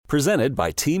Presented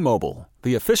by T-Mobile,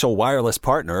 the official wireless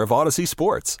partner of Odyssey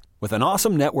Sports. With an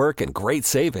awesome network and great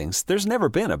savings, there's never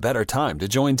been a better time to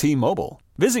join T-Mobile.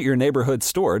 Visit your neighborhood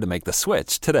store to make the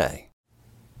switch today.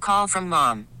 Call from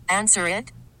mom. Answer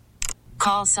it.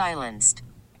 Call silenced.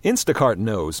 Instacart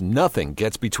knows nothing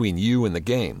gets between you and the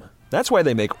game. That's why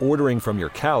they make ordering from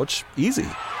your couch easy.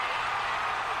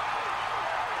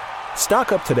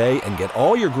 Stock up today and get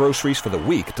all your groceries for the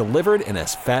week delivered in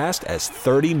as fast as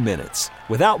 30 minutes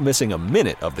without missing a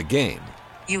minute of the game.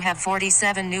 You have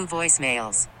 47 new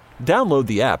voicemails. Download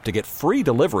the app to get free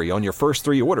delivery on your first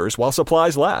 3 orders while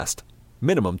supplies last.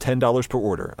 Minimum $10 per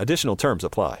order. Additional terms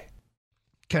apply.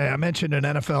 Okay, I mentioned an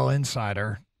NFL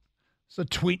insider. It's a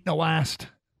tweet in the last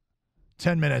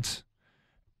 10 minutes.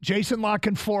 Jason La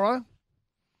Canfora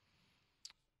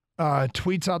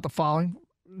tweets out the following.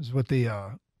 It was with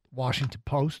the Washington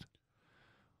Post.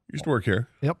 Used to work here.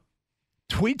 Yep.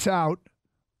 Tweets out,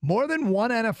 more than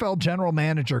one NFL general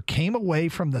manager came away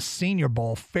from the Senior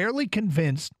Bowl fairly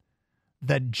convinced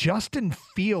that Justin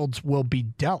Fields will be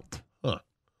dealt. Huh.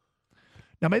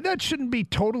 Now, maybe that shouldn't be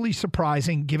totally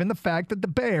surprising given the fact that the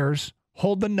Bears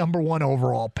hold the number 1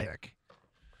 overall pick.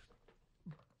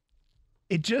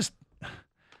 It just...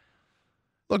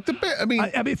 Look, I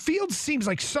mean, Fields seems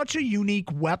like such a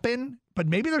unique weapon, but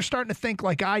maybe they're starting to think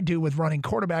like I do with running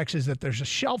quarterbacks is that there's a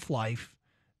shelf life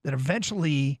that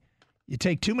eventually you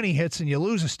take too many hits and you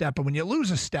lose a step. And when you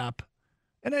lose a step,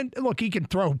 and then, look, he can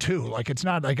throw too. Like, it's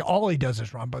not like all he does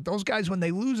is run. But those guys, when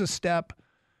they lose a step,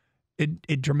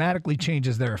 it dramatically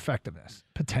changes their effectiveness,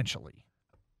 potentially.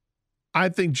 I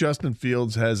think Justin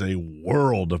Fields has a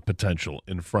world of potential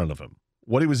in front of him.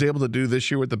 What he was able to do this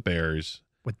year with the Bears.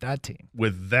 With that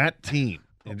team.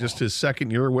 And just his second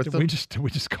year with them. Did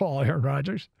we just call Aaron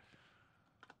Rodgers?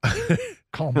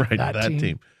 Call him right, that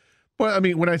team. But, I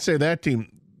mean, when I say that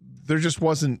team, there just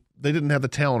wasn't – they didn't have the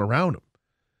talent around him.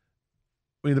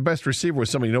 I mean, the best receiver was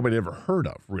somebody nobody ever heard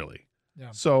of, really. Yeah.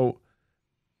 So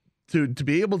to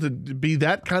be able to be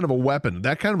that kind of a weapon,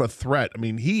 that kind of a threat, I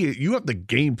mean, you have the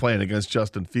game plan against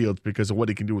Justin Fields because of what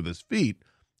he can do with his feet.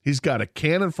 He's got a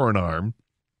cannon for an arm.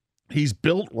 He's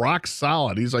built rock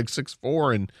solid. He's like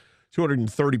 6'4" and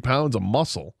 230 pounds of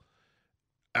muscle.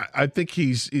 I think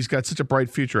he's got such a bright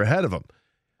future ahead of him.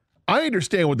 I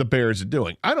understand what the Bears are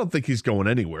doing. I don't think he's going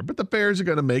anywhere, but the Bears are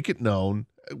going to make it known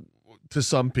to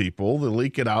some people. They'll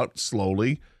leak it out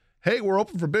slowly. Hey, we're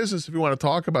open for business if you want to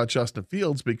talk about Justin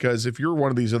Fields, because if you're one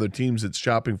of these other teams that's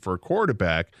shopping for a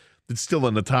quarterback that's still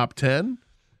in the top 10,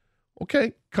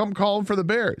 okay, come call him for the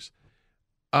Bears.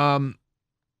 And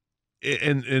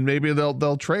maybe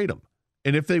they'll trade him.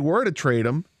 And if they were to trade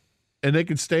him, and they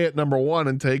could stay at number 1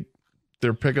 and take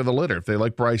their pick of the litter if they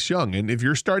like Bryce Young. And if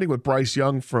you're starting with Bryce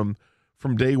Young from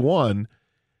day one,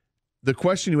 the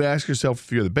question you ask yourself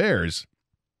if you're the Bears,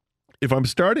 if I'm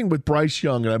starting with Bryce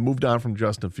Young and I moved on from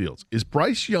Justin Fields, is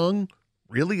Bryce Young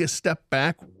really a step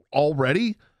back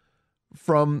already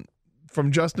from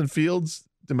Justin Fields?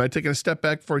 Am I taking a step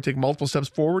back before I take multiple steps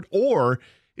forward? Or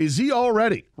is he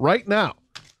already, right now,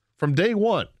 from day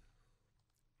one,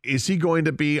 is he going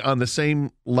to be on the same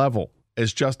level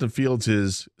as Justin Fields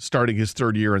is starting his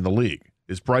 3rd year in the league?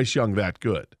 Is Bryce Young that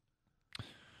good?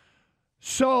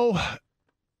 So,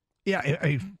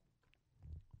 yeah,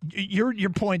 your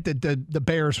point that the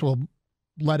Bears will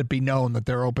let it be known that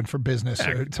they're open for business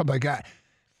or something like that.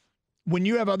 When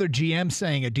you have other GMs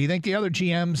saying it, do you think the other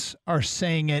GMs are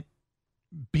saying it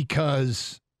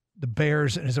because the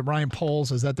Bears, and is it Ryan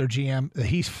Poles, is that their GM, that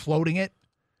he's floating it?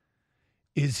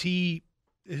 Is he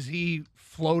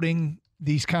floating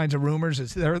these kinds of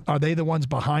rumors? Are they the ones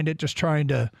behind it, just trying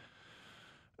to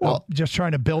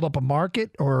build up a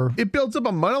market? Or it builds up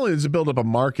not only does it build up a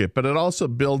market, but it also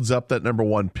builds up that number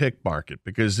 1 pick market.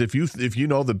 Because if you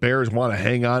know the Bears want to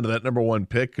hang on to that number 1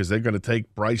 pick because they're going to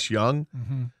take Bryce Young,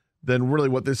 then really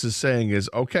what this is saying is,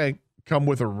 okay, come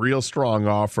with a real strong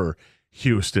offer,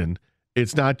 Houston.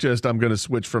 It's not just I'm going to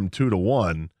switch from 2 to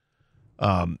 1.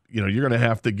 You're going to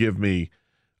have to give me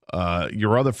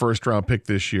your other first-round pick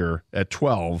this year at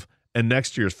 12 and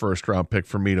next year's first-round pick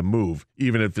for me to move,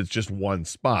 even if it's just one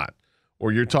spot.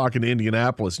 Or you're talking to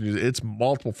Indianapolis, and it's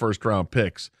multiple first-round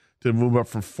picks to move up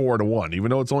from 4 to 1.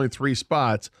 Even though it's only 3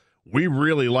 spots, we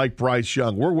really like Bryce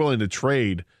Young. We're willing to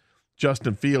trade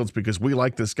Justin Fields because we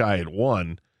like this guy at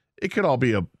 1. It could all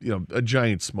be a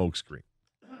giant smokescreen.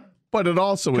 But it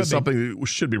also is something that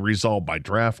should be resolved by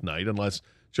draft night, unless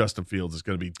Justin Fields is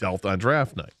going to be dealt on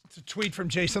draft night. It's a tweet from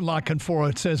Jason La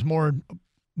Canfora. It says more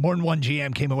than one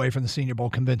GM came away from the Senior Bowl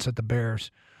convinced that the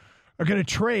Bears are going to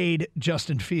trade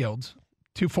Justin Fields.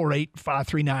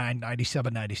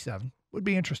 248-539-9797. Would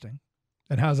be interesting.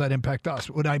 then how does that impact us?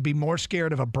 Would I be more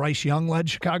scared of a Bryce Young-led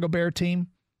Chicago Bear team?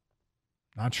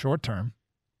 Not short term.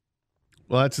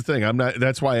 Well, that's the thing. I'm not.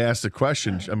 That's why I asked the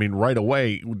question. I mean, right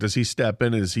away, does he step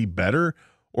in? Is he better,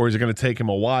 or is it going to take him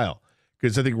a while?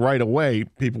 Because I think right away,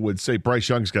 people would say Bryce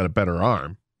Young's got a better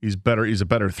arm. He's better. He's a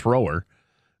better thrower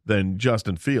than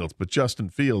Justin Fields. But Justin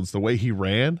Fields, the way he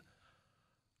ran,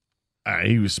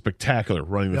 he was spectacular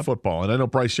running the football. And I know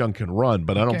Bryce Young can run,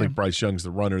 but I don't think Bryce Young's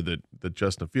the runner that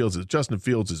Justin Fields is. Justin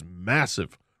Fields is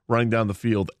massive running down the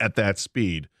field at that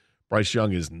speed. Bryce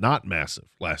Young is not massive.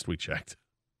 Last we checked.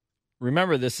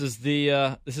 Remember, this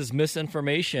is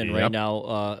misinformation right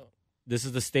now. This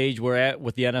is the stage we're at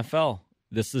with the NFL.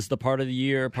 This is the part of the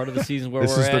year, part of the season where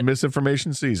this is the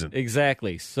misinformation season.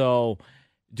 Exactly. So,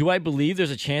 do I believe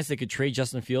there's a chance they could trade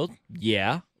Justin Fields?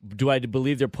 Yeah. Do I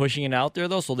believe they're pushing it out there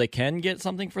though, so they can get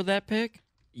something for that pick?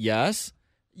 Yes.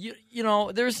 You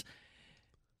know, there's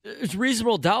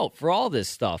reasonable doubt for all this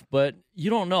stuff, but you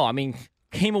don't know. I mean,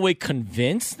 came away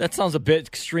convinced? That sounds a bit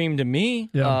extreme to me.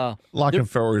 Yeah.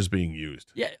 Lockenfeller is being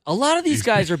used. Yeah, a lot of these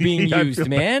guys are being used,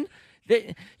 man.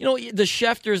 They, the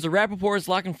Schefters, the Rappaports,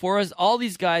 Lockenfeller, all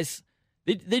these guys,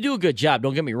 they do a good job,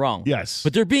 don't get me wrong. Yes.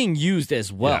 But they're being used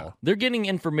as well. Yeah. They're getting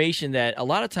information that a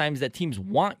lot of times that teams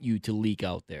want you to leak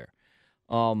out there.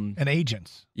 And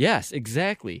agents. Yes,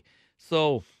 exactly.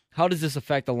 So how does this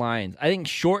affect the Lions? I think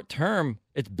short term,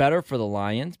 it's better for the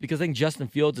Lions because I think Justin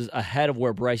Fields is ahead of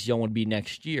where Bryce Young would be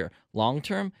next year. Long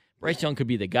term, Bryce Young could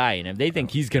be the guy. And if they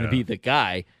think he's going to be the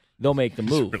guy, they'll make the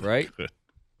move, really right? Good.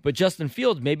 But Justin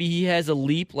Fields, maybe he has a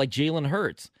leap like Jalen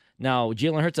Hurts. Now,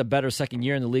 Jalen Hurts had a better second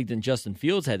year in the league than Justin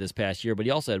Fields had this past year, but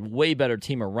he also had way better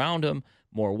team around him,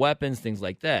 more weapons, things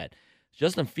like that.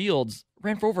 Justin Fields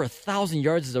ran for over 1,000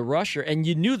 yards as a rusher, and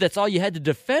you knew that's all you had to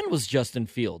defend was Justin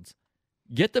Fields.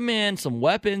 Get the man some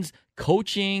weapons,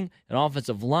 coaching, an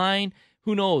offensive line.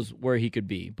 Who knows where he could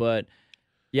be? But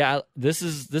yeah, this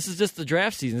is just the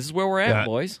draft season. This is where we're at,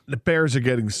 boys. The Bears are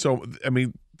getting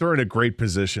they're in a great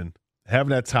position.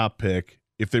 Having that top pick,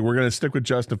 if they were going to stick with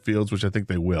Justin Fields, which I think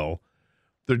they will,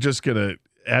 they're just going to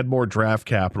add more draft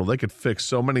capital. They could fix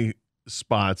so many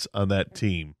spots on that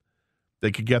team.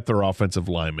 They could get their offensive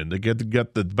lineman. They get to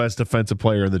get the best defensive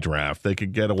player in the draft. They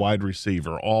could get a wide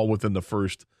receiver, all within the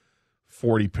first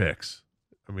 40 picks.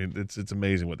 I mean, it's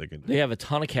amazing what they can do. They have a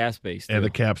ton of cap space. And the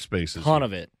cap space is ton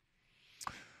of it.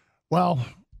 Well,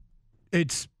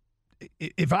 if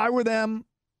I were them,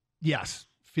 yes,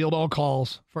 field all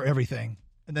calls for everything,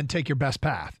 and then take your best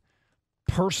path.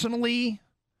 Personally,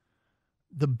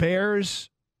 the Bears,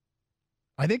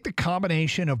 I think the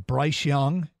combination of Bryce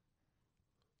Young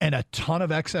and a ton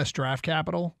of excess draft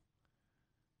capital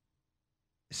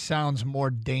sounds more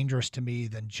dangerous to me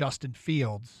than Justin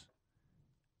Fields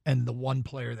and the one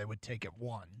player they would take at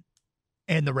 1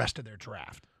 and the rest of their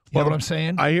draft. You know what I'm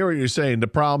saying? I hear what you're saying. The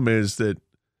problem is that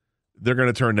they're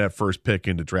going to turn that first pick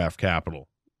into draft capital.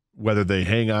 Whether they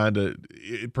hang on to,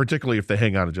 particularly if they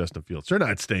hang on to Justin Fields, they're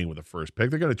not staying with the first pick.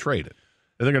 They're going to trade it.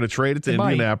 And they're going to trade it to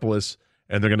Indianapolis,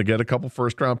 and they're going to get a couple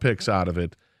first-round picks out of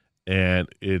it, and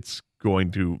it's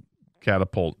going to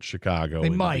catapult Chicago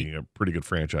into being a pretty good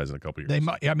franchise in a couple years. They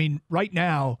might. I mean, right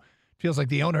now, it feels like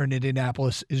the owner in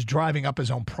Indianapolis is driving up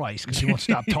his own price because he won't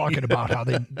stop talking about how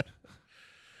they.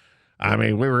 I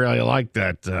mean, we really like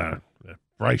that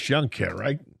Bryce Young kid,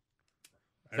 right?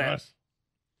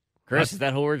 Chris, is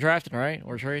that who we're drafting, right?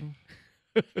 We're trading?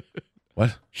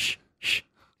 What? Shh.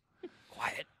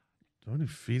 Quiet. Don't you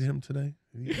feed him today?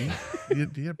 Do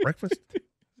you have breakfast?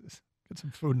 Get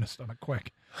some food in the stomach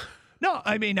quick. No,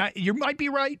 I mean, you might be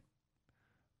right,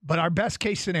 but our best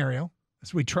case scenario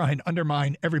is we try and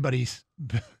undermine everybody's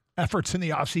efforts in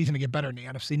the offseason to get better in the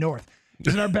NFC North.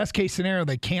 Isn't our best case scenario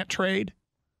they can't trade?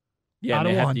 Yeah,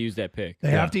 they have to use that pick.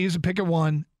 They have to use a pick at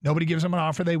 1. Nobody gives them an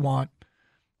offer they want.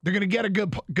 They're going to get a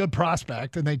good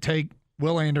prospect, and they take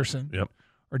Will Anderson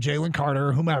or Jalen Carter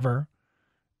or whomever,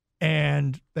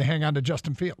 and they hang on to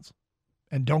Justin Fields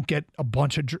and don't get a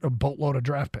boatload of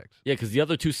draft picks. Yeah, because the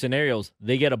other two scenarios,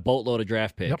 they get a boatload of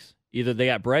draft picks. Yep. Either they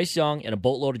got Bryce Young and a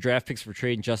boatload of draft picks for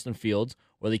trading Justin Fields,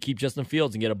 or they keep Justin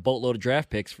Fields and get a boatload of draft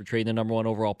picks for trading the number 1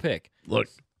 overall pick. Look,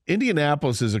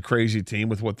 Indianapolis is a crazy team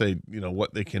with what they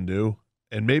can do.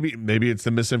 And maybe it's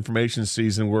the misinformation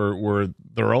season where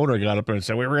their owner got up there and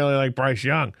said, we really like Bryce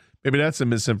Young. Maybe that's the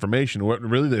misinformation. What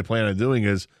really they plan on doing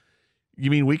is, you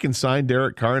mean we can sign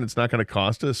Derek Carr and it's not going to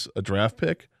cost us a draft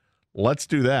pick? Let's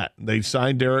do that. They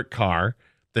sign Derek Carr.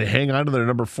 They hang on to their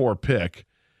number 4 pick,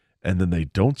 and then they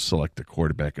don't select a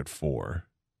quarterback at 4,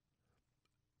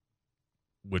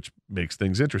 which makes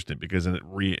things interesting because then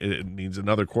it means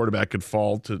another quarterback could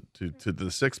fall to the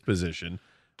 6th position.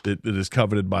 that is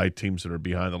coveted by teams that are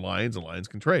behind the Lions, and Lions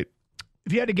can trade.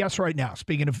 If you had to guess right now,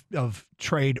 speaking of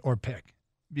trade or pick,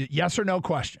 yes or no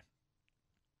question,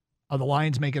 are the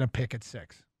Lions making a pick at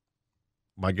 6?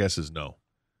 My guess is no.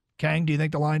 Kang, do you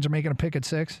think the Lions are making a pick at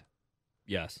 6?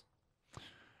 Yes.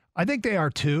 I think they are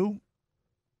too,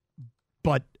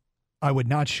 but I would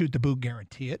not shoot the boot,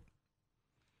 guarantee it.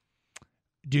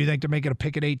 Do you think they're making a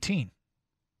pick at 18?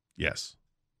 Yes.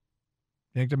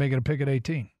 You think they're making a pick at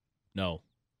 18? No.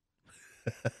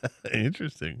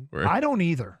 Interesting. I don't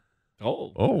either.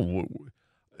 Oh,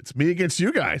 it's me against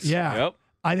you guys. Yeah. Yep.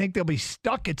 I think they'll be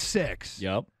stuck at 6.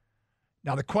 Yep.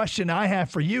 Now, the question I have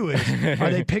for you is,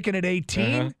 are they picking at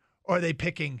 18 or are they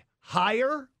picking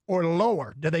higher or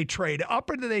lower? Do they trade up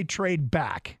or do they trade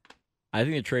back? I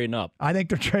think they're trading up. I think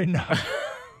they're trading up.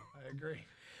 I agree.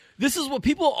 This is what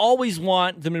people always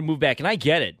want them to move back, and I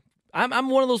get it. I'm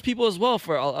one of those people as well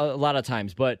for a lot of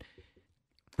times, but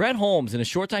Brett Holmes in a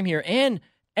short time here, and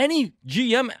any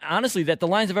GM, honestly, that the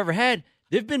Lions have ever had,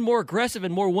 they've been more aggressive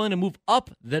and more willing to move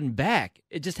up than back.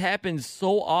 It just happens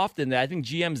so often that I think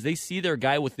GMs, they see their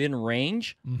guy within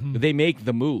range, they make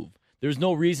the move. There's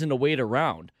no reason to wait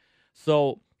around.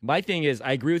 So my thing is,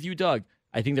 I agree with you, Doug.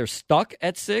 I think they're stuck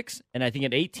at 6, and I think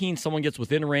at 18, someone gets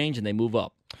within range and they move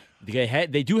up.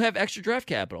 They do have extra draft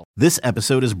capital. This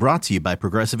episode is brought to you by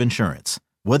Progressive Insurance.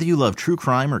 Whether you love true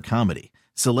crime or comedy,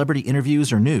 celebrity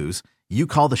interviews or news, you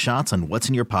call the shots on what's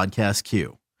in your podcast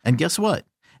queue. And guess what?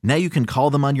 Now you can call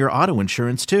them on your auto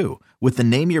insurance too with the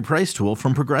Name Your Price tool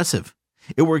from Progressive.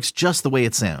 It works just the way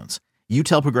it sounds. You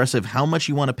tell Progressive how much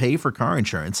you want to pay for car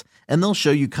insurance, and they'll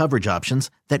show you coverage options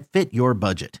that fit your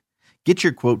budget. Get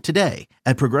your quote today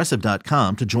at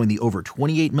Progressive.com to join the over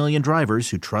 28 million drivers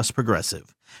who trust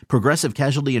Progressive. Progressive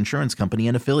Casualty Insurance Company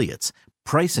and Affiliates.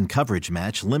 Price and coverage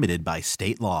match limited by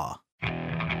state law.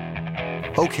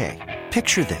 Okay,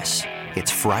 picture this.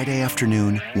 It's Friday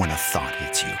afternoon when a thought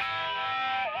hits you.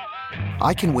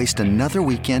 I can waste another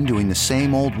weekend doing the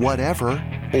same old whatever,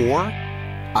 or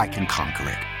I can conquer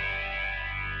it.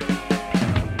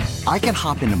 I can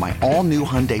hop into my all-new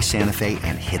Hyundai Santa Fe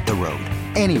and hit the road.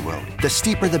 Any road. The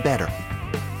steeper, the better.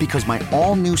 Because my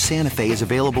all-new Santa Fe is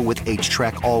available with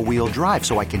H-Track all-wheel drive,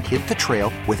 so I can hit the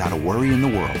trail without a worry in the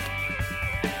world.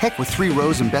 Heck, with 3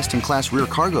 rows and best-in-class rear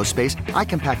cargo space, I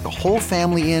can pack the whole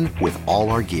family in with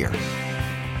all our gear.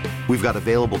 We've got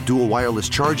available dual wireless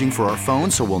charging for our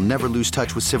phones, so we'll never lose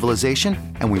touch with civilization,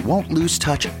 and we won't lose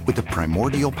touch with the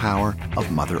primordial power of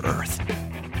Mother Earth.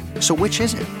 So which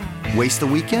is it? Waste the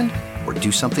weekend or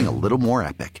do something a little more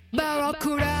epic?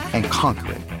 And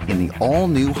conquer it in the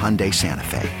all-new Hyundai Santa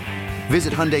Fe.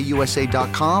 Visit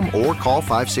HyundaiUSA.com or call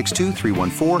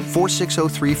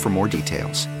 562-314-4603 for more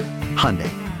details. Hyundai,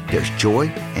 there's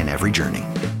joy in every journey.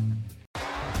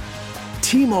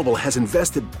 T-Mobile has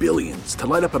invested billions to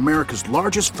light up America's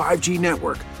largest 5G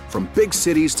network, from big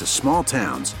cities to small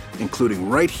towns, including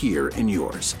right here in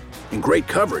yours. And great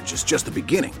coverage is just the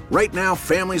beginning. Right now,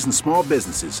 families and small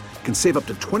businesses can save up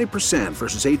to 20%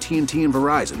 versus AT&T and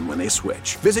Verizon when they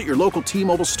switch. Visit your local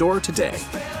T-Mobile store today.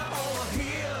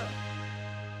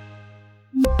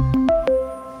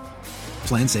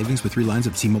 Plan savings with 3 lines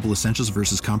of T-Mobile Essentials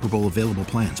versus comparable available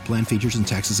plans. Plan features and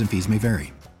taxes and fees may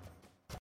vary.